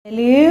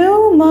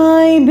Hello,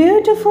 my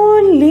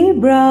beautiful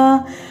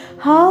Libra.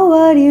 How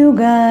are you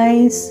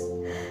guys?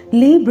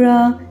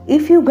 Libra,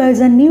 if you guys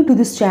are new to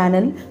this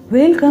channel,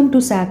 welcome to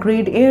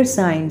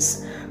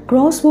Sacredairsigns.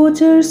 Cross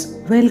watchers,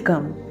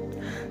 welcome.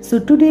 So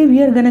today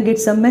we are gonna get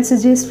some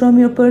messages from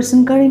your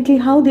person currently,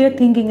 how they are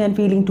thinking and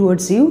feeling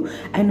towards you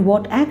and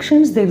what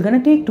actions they're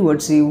gonna take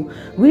towards you.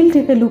 We'll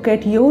take a look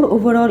at your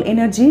overall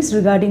energies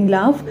regarding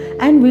love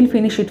and we'll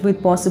finish it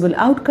with possible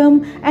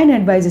outcome and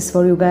advices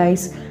for you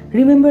guys.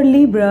 Remember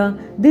Libra,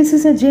 this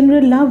is a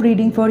general love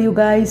reading for you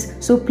guys,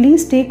 so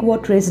please take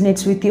what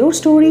resonates with your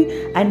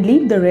story and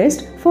leave the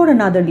rest for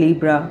another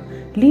Libra.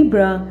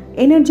 Libra,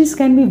 energies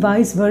can be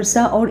vice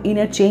versa or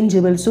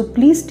interchangeable, so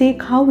please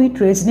take how it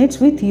resonates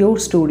with your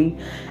story.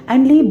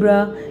 And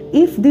Libra,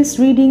 if this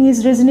reading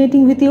is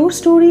resonating with your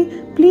story,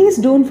 please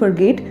don't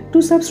forget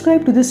to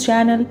subscribe to this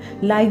channel,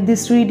 like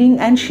this reading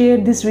and share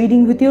this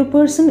reading with your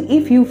person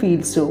if you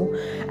feel so.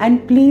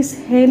 And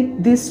please help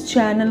this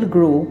channel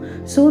grow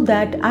so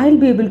that I'll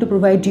be able to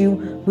provide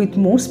you with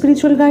more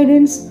spiritual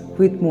guidance,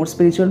 with more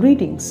spiritual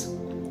readings.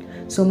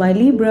 So my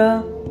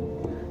Libra,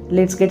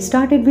 let's get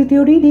started with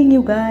your reading,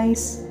 you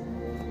guys.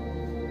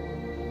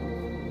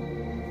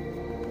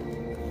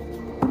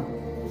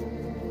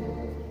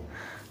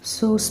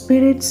 So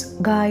spirits,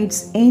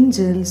 guides,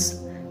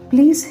 angels,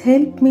 please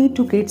help me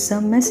to get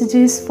some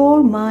messages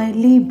for my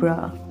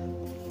Libra.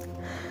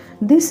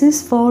 This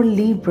is for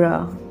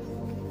Libra.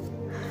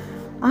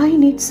 I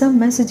need some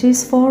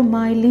messages for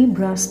my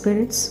Libra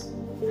spirits.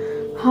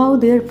 How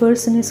their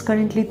person is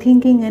currently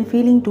thinking and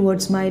feeling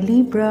towards my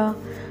Libra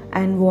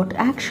and what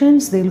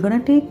actions they're gonna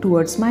take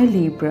towards my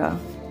Libra.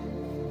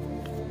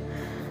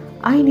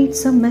 I need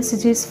some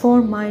messages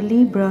for my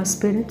Libra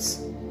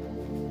spirits.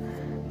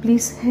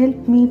 Please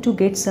help me to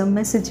get some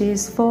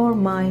messages for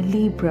my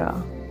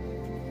Libra.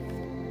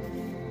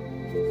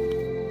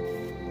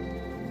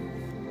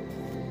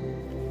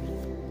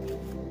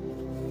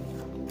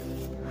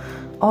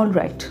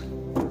 Alright,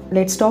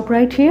 let's stop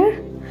right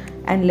here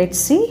and let's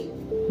see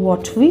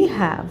what we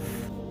have.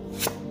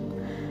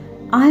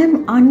 I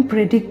am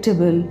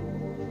unpredictable.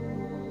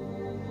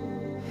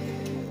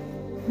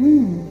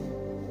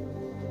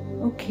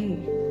 Okay.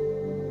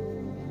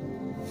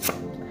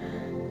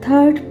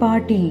 Third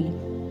party.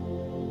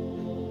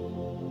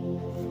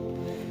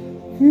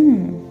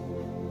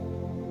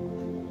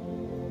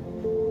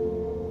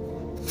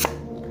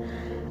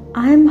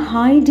 I am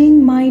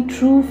hiding my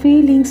true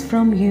feelings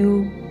from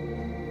you.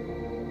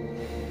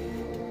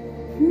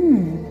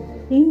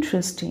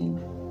 Interesting.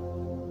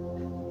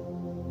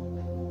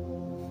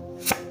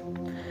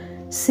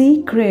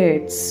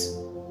 Secrets.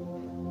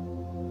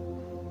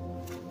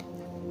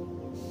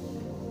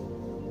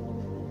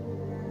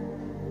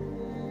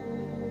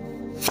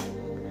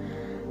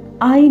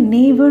 I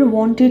never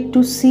wanted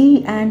to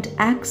see and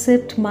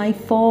accept my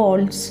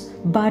faults,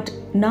 but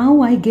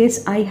now I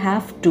guess I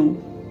have to.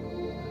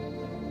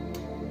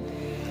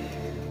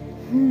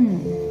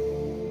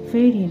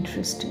 Very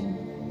interesting.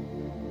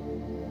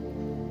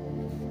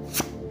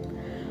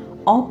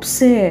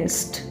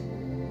 Obsessed.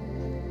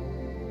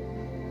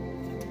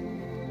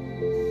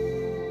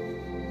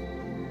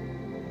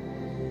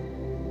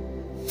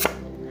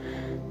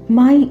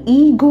 My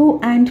ego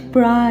and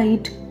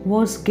pride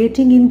was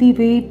getting in the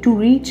way to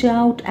reach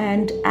out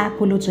and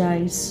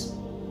apologize.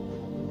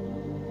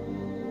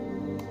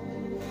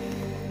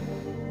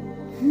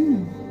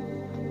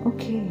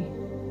 Okay.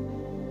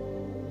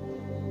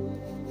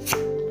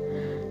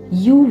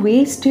 You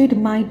wasted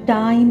my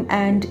time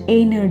and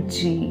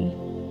energy.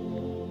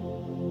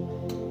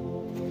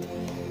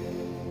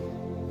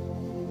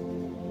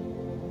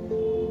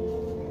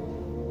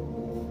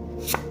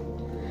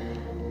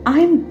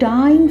 I'm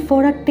dying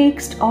for a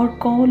text or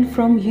call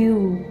from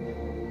you.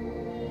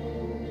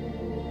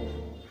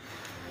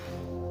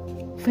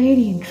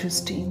 Very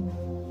interesting.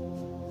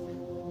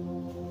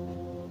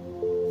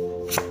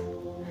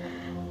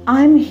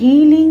 I'm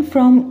healing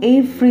from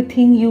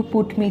everything you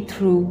put me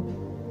through.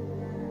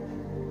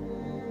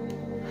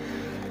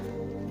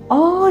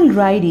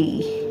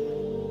 Alrighty.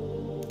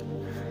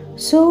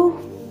 So,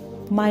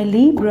 my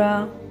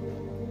Libra,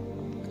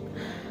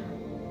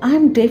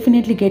 I'm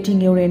definitely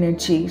getting your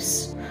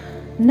energies.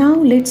 Now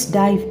let's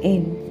dive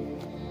in.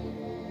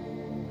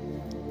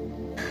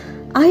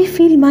 I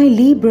feel my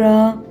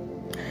Libra,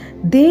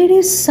 there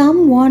is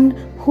someone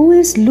who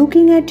is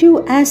looking at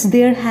you as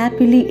their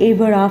happily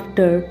ever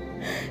after.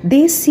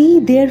 They see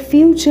their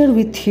future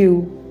with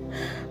you.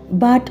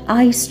 But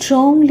I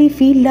strongly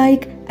feel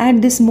like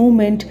at this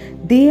moment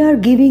they are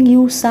giving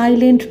you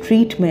silent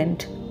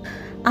treatment.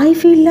 I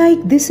feel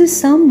like this is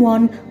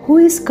someone who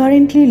is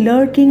currently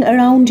lurking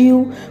around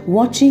you,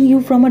 watching you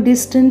from a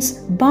distance,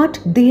 but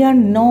they are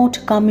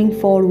not coming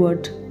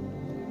forward.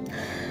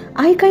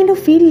 I kind of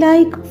feel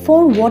like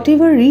for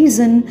whatever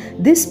reason,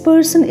 this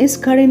person is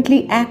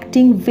currently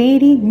acting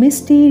very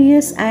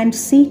mysterious and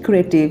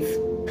secretive.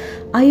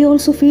 I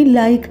also feel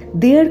like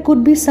there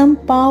could be some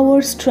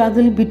power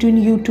struggle between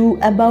you two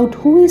about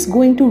who is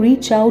going to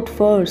reach out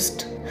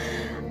first.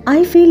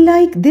 I feel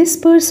like this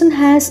person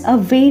has a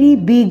very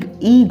big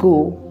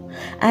ego.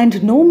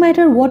 And no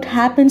matter what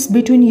happens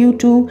between you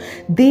two,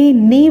 they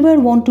never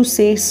want to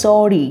say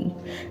sorry.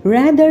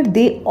 Rather,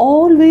 they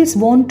always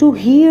want to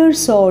hear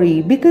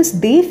sorry because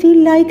they feel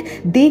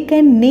like they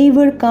can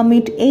never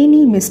commit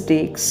any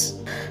mistakes.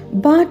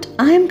 But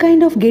I am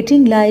kind of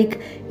getting like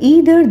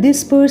either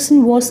this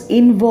person was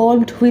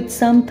involved with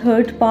some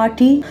third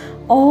party,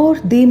 or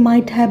they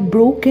might have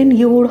broken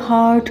your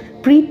heart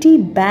pretty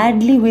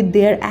badly with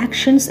their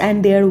actions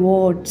and their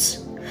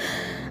words.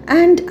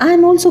 And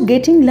I'm also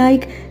getting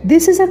like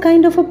this is a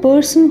kind of a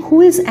person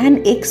who is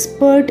an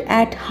expert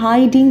at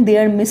hiding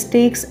their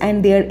mistakes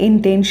and their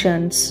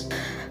intentions.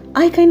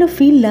 I kind of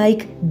feel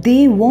like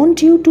they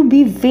want you to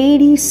be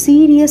very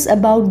serious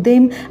about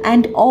them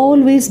and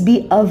always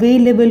be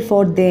available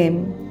for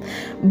them.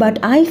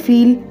 But I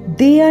feel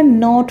they are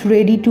not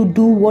ready to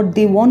do what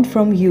they want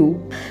from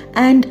you.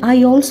 And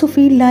I also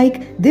feel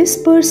like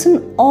this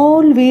person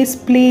always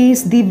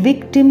plays the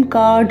victim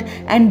card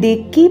and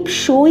they keep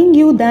showing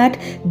you that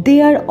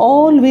they are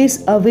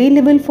always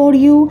available for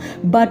you,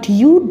 but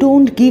you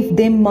don't give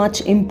them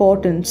much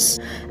importance.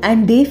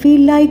 And they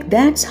feel like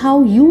that's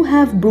how you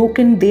have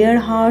broken their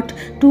heart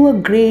to a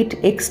great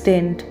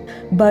extent.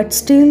 But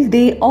still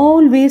they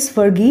always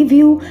forgive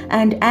you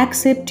and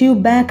accept you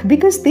back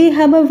because they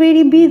have a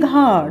very big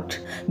heart.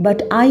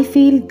 But I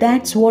feel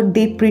that's what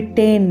they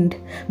pretend.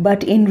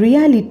 But in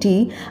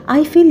reality,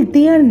 I feel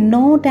they are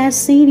not as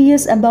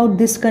serious about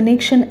this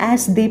connection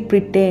as they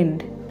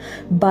pretend.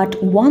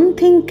 But one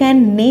thing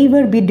can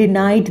never be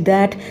denied,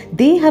 that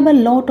they have a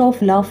lot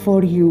of love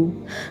for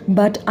you.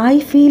 But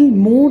I feel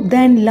more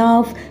than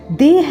love,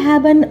 they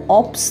have an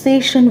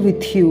obsession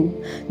with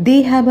you.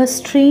 They have a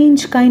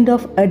strange kind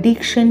of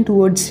addiction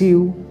towards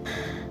you.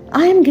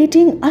 I am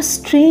getting a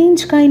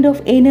strange kind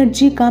of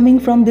energy coming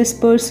from this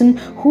person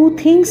who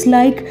thinks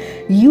like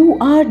you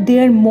are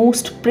their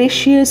most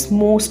precious,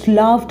 most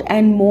loved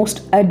and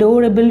most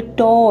adorable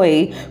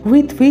toy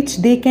with which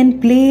they can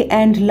play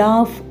and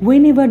laugh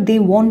whenever they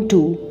want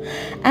to.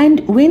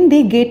 And when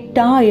they get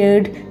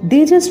tired,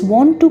 they just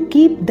want to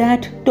keep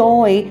that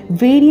toy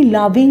very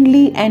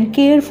lovingly and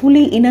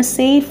carefully in a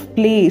safe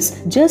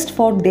place just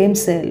for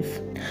themselves.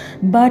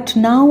 But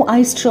now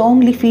I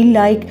strongly feel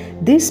like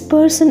this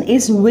person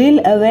is well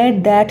aware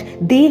that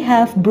they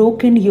have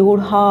broken your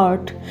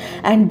heart,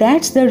 and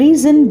that's the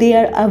reason they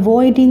are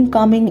avoiding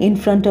coming in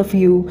front of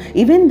you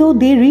even though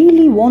they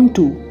really want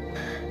to.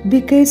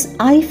 Because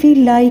I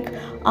feel like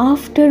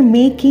after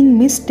making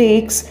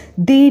mistakes,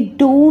 they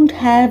don't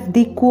have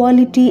the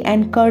quality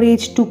and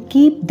courage to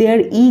keep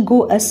their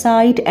ego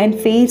aside and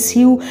face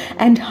you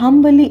and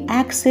humbly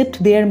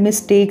accept their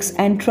mistakes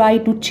and try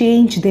to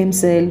change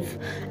themselves.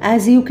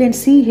 As you can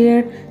see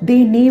here,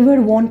 they never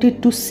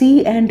wanted to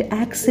see and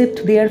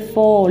accept their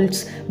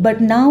faults, but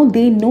now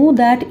they know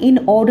that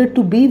in order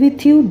to be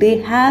with you, they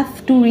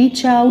have to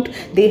reach out,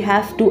 they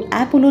have to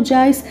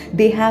apologize,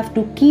 they have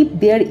to keep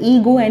their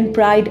ego and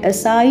pride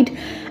aside,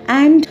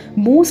 and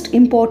most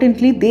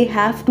importantly, they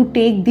have to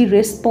take the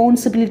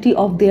responsibility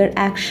of their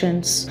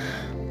actions.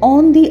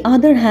 On the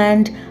other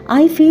hand,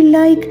 I feel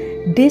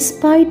like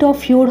despite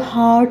of your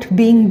heart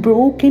being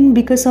broken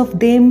because of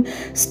them,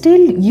 still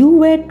you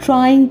were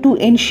trying to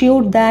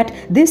ensure that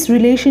this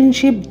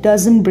relationship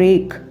doesn't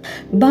break.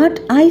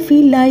 But I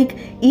feel like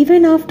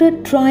even after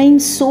trying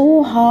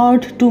so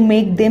hard to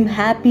make them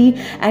happy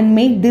and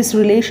make this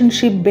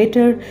relationship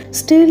better,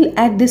 still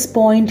at this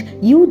point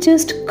you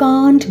just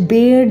can't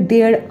bear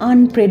their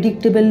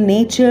unpredictable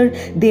nature,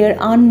 their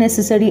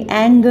unnecessary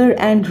anger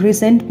and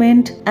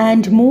resentment,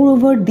 and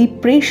moreover the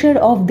pressure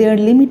of their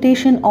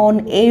limitation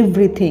on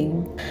everything.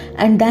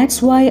 And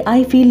that's why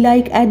I feel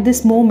like at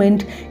this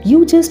moment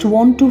you just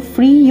want to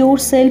free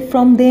yourself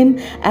from them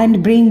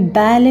and bring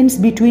balance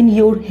between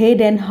your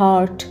head and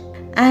heart.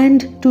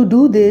 And to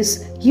do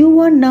this, you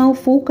are now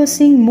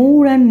focusing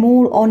more and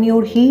more on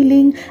your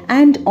healing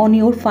and on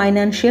your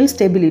financial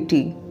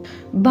stability.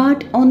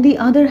 But on the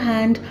other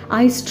hand,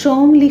 I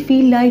strongly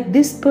feel like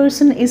this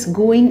person is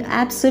going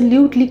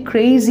absolutely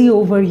crazy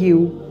over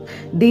you.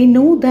 They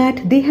know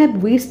that they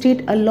have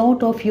wasted a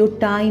lot of your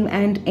time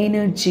and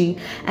energy,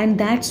 and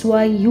that's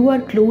why you are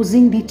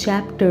closing the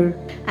chapter,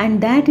 and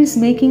that is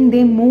making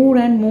them more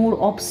and more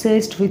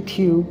obsessed with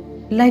you.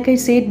 Like I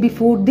said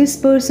before, this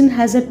person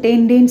has a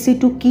tendency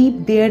to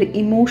keep their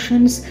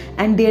emotions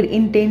and their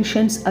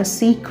intentions a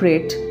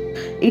secret.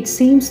 It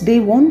seems they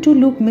want to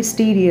look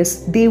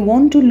mysterious, they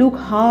want to look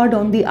hard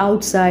on the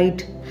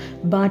outside.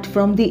 But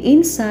from the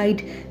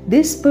inside,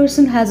 this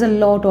person has a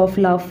lot of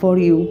love for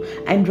you,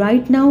 and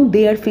right now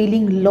they are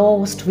feeling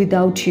lost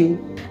without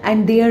you,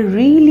 and they are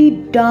really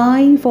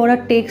dying for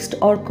a text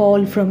or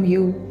call from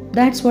you.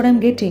 That's what I'm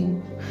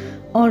getting.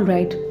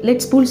 Alright,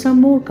 let's pull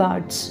some more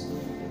cards.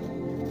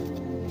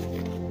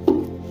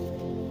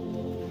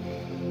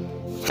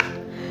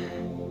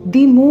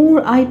 The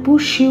more I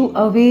push you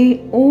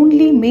away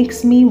only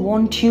makes me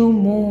want you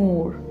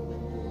more.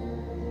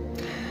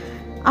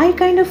 I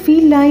kind of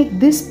feel like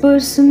this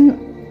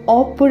person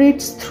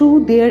operates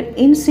through their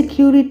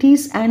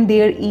insecurities and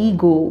their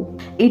ego.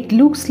 It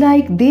looks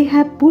like they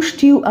have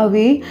pushed you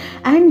away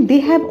and they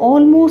have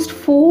almost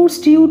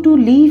forced you to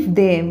leave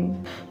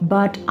them.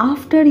 But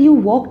after you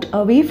walked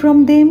away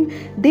from them,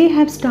 they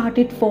have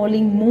started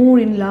falling more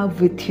in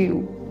love with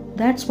you.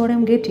 That's what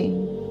I'm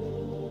getting.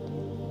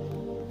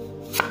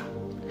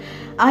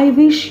 I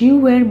wish you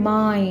were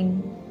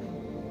mine.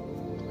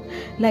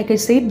 Like I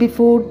said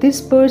before,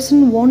 this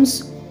person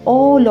wants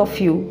all of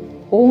you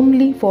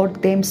only for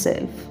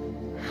themselves,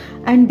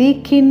 and they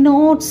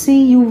cannot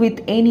see you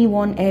with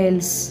anyone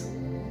else.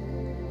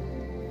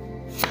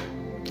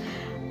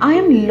 I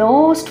am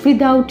lost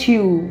without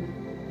you.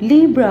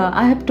 Libra,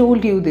 I have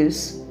told you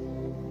this.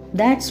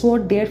 That's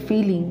what they're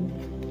feeling.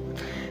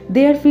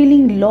 They are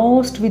feeling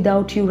lost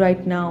without you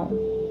right now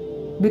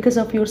because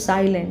of your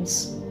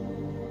silence.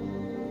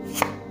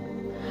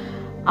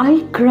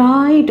 I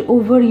cried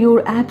over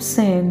your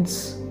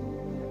absence.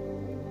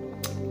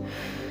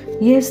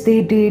 Yes,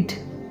 they did.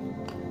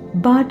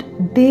 But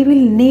they will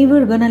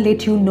never gonna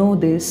let you know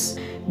this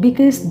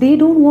because they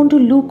don't want to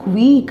look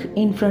weak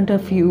in front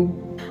of you.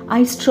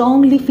 I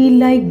strongly feel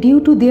like due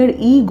to their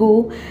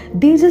ego,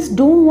 they just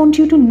don't want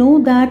you to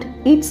know that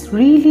it's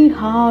really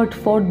hard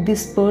for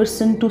this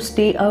person to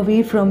stay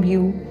away from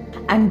you.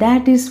 And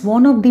that is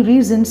one of the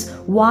reasons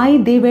why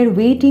they were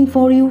waiting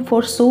for you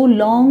for so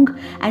long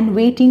and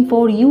waiting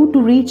for you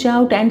to reach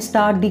out and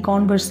start the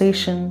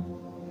conversation.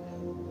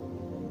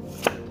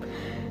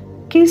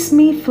 Kiss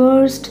me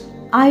first,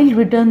 I'll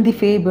return the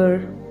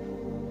favor.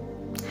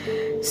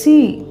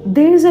 See,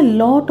 there is a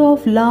lot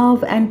of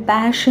love and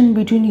passion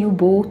between you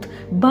both,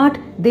 but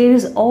there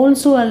is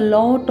also a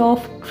lot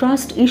of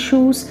trust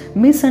issues,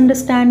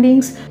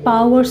 misunderstandings,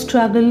 power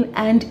struggle,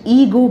 and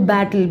ego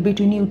battle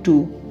between you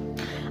two.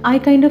 I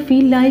kind of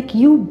feel like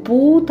you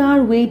both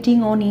are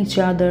waiting on each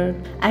other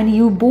and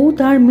you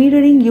both are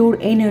mirroring your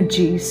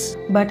energies.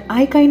 But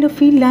I kind of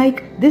feel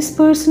like this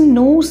person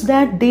knows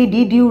that they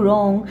did you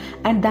wrong,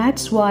 and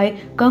that's why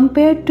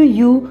compared to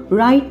you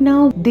right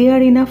now they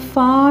are in a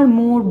far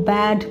more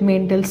bad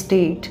mental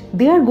state.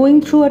 They are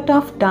going through a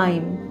tough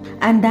time.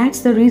 And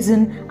that's the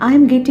reason I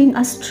am getting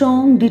a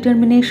strong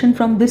determination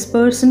from this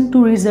person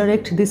to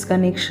resurrect this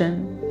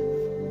connection.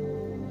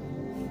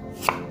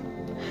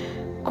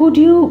 Could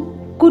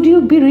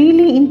you be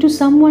really into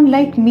someone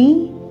like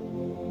me?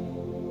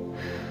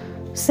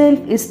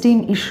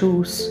 Self-esteem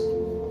issues.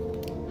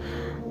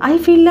 I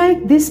feel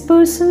like this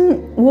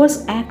person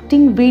was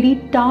acting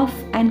very tough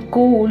and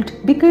cold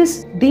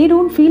because they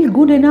don't feel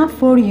good enough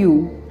for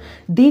you.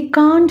 They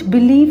can't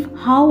believe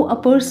how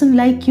a person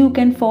like you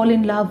can fall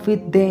in love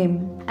with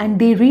them. And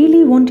they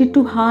really wanted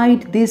to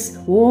hide this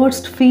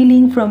worst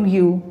feeling from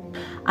you.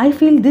 I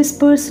feel this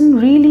person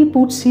really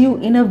puts you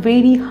in a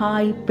very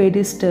high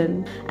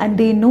pedestal and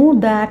they know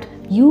that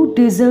you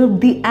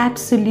deserve the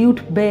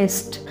absolute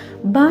best.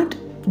 But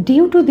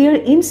due to their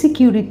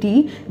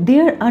insecurity, they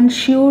are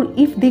unsure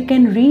if they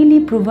can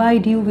really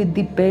provide you with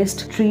the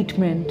best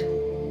treatment.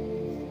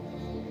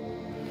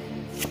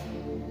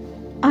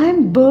 I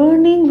am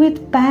burning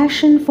with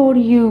passion for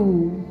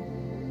you.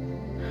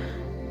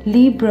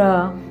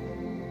 Libra,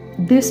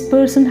 this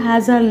person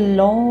has a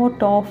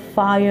lot of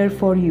fire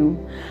for you.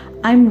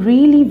 I'm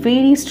really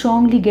very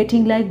strongly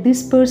getting like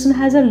this person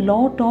has a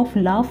lot of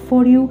love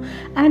for you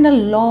and a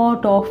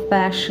lot of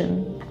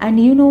passion. And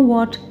you know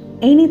what?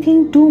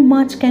 Anything too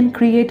much can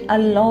create a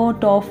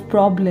lot of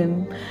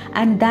problem,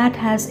 and that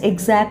has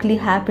exactly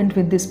happened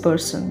with this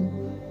person.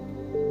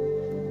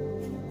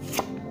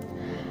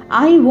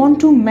 I want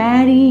to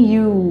marry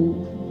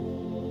you.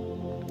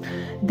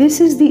 This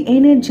is the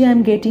energy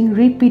I'm getting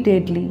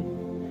repeatedly.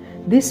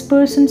 This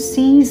person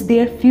sees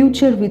their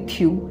future with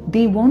you.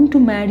 They want to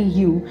marry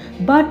you,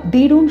 but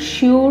they don't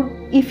sure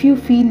if you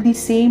feel the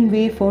same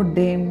way for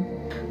them.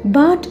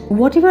 But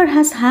whatever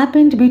has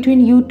happened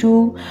between you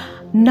two,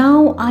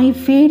 now I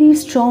very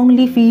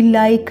strongly feel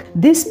like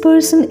this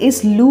person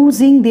is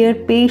losing their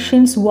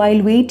patience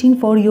while waiting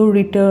for your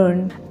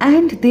return,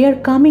 and they are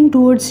coming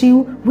towards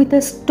you with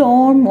a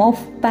storm of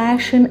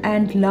passion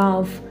and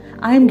love.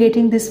 I am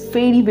getting this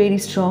very, very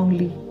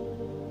strongly.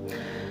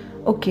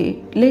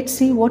 Okay, let's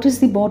see what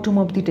is the bottom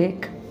of the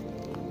deck.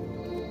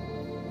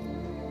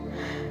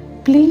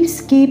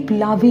 Please keep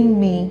loving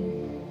me.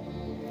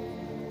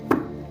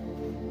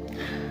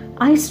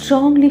 I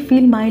strongly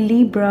feel, my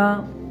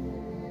Libra,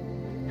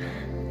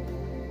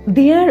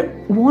 their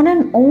one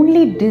and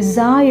only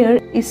desire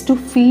is to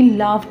feel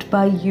loved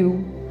by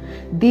you.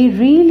 They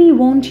really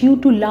want you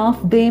to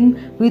love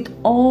them with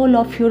all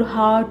of your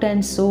heart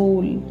and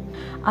soul.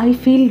 I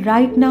feel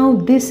right now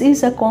this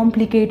is a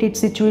complicated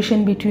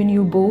situation between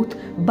you both,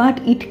 but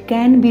it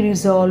can be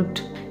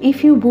resolved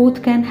if you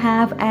both can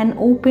have an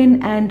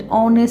open and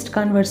honest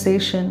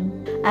conversation.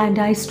 And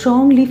I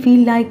strongly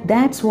feel like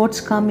that's what's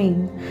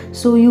coming.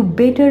 So you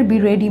better be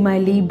ready, my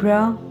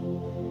Libra.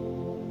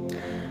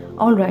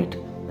 Alright,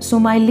 so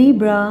my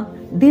Libra,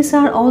 these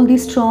are all the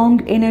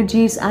strong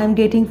energies I am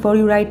getting for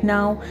you right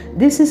now.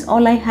 This is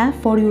all I have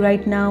for you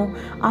right now.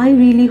 I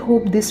really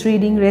hope this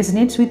reading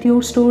resonates with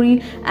your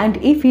story, and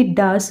if it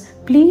does,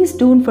 please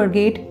don't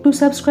forget to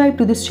subscribe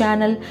to this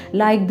channel,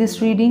 like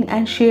this reading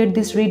and share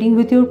this reading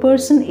with your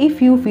person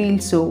if you feel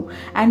so.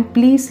 And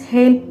please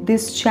help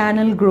this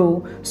channel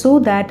grow so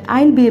that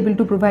I'll be able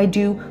to provide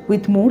you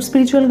with more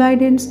spiritual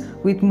guidance,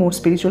 with more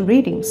spiritual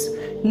readings.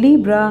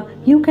 Libra,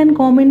 you can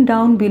comment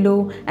down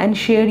below and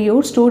share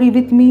your story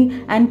with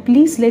me, and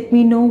please let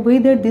me know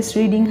whether this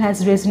reading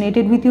has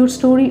resonated with your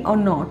story or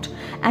not.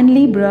 And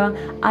Libra,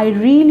 I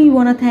really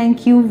want to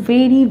thank you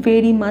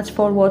very much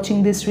for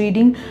watching this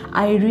reading.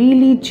 I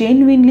really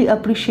genuinely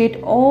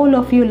appreciate all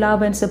of your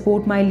love and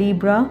support, my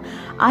Libra.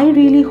 I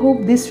really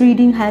hope this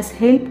reading has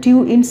helped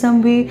you in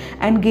some way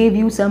and gave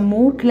you some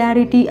more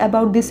clarity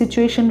about this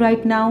situation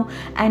right now.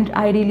 And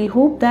I really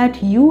hope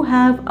that you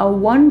have a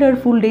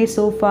wonderful day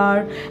so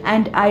far.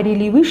 And I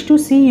really wish to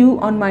see you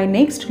on my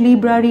next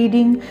Libra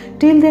reading.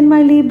 Till then,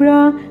 my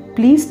Libra,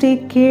 please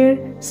take care,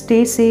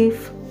 stay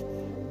safe.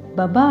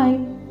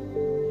 Bye-bye.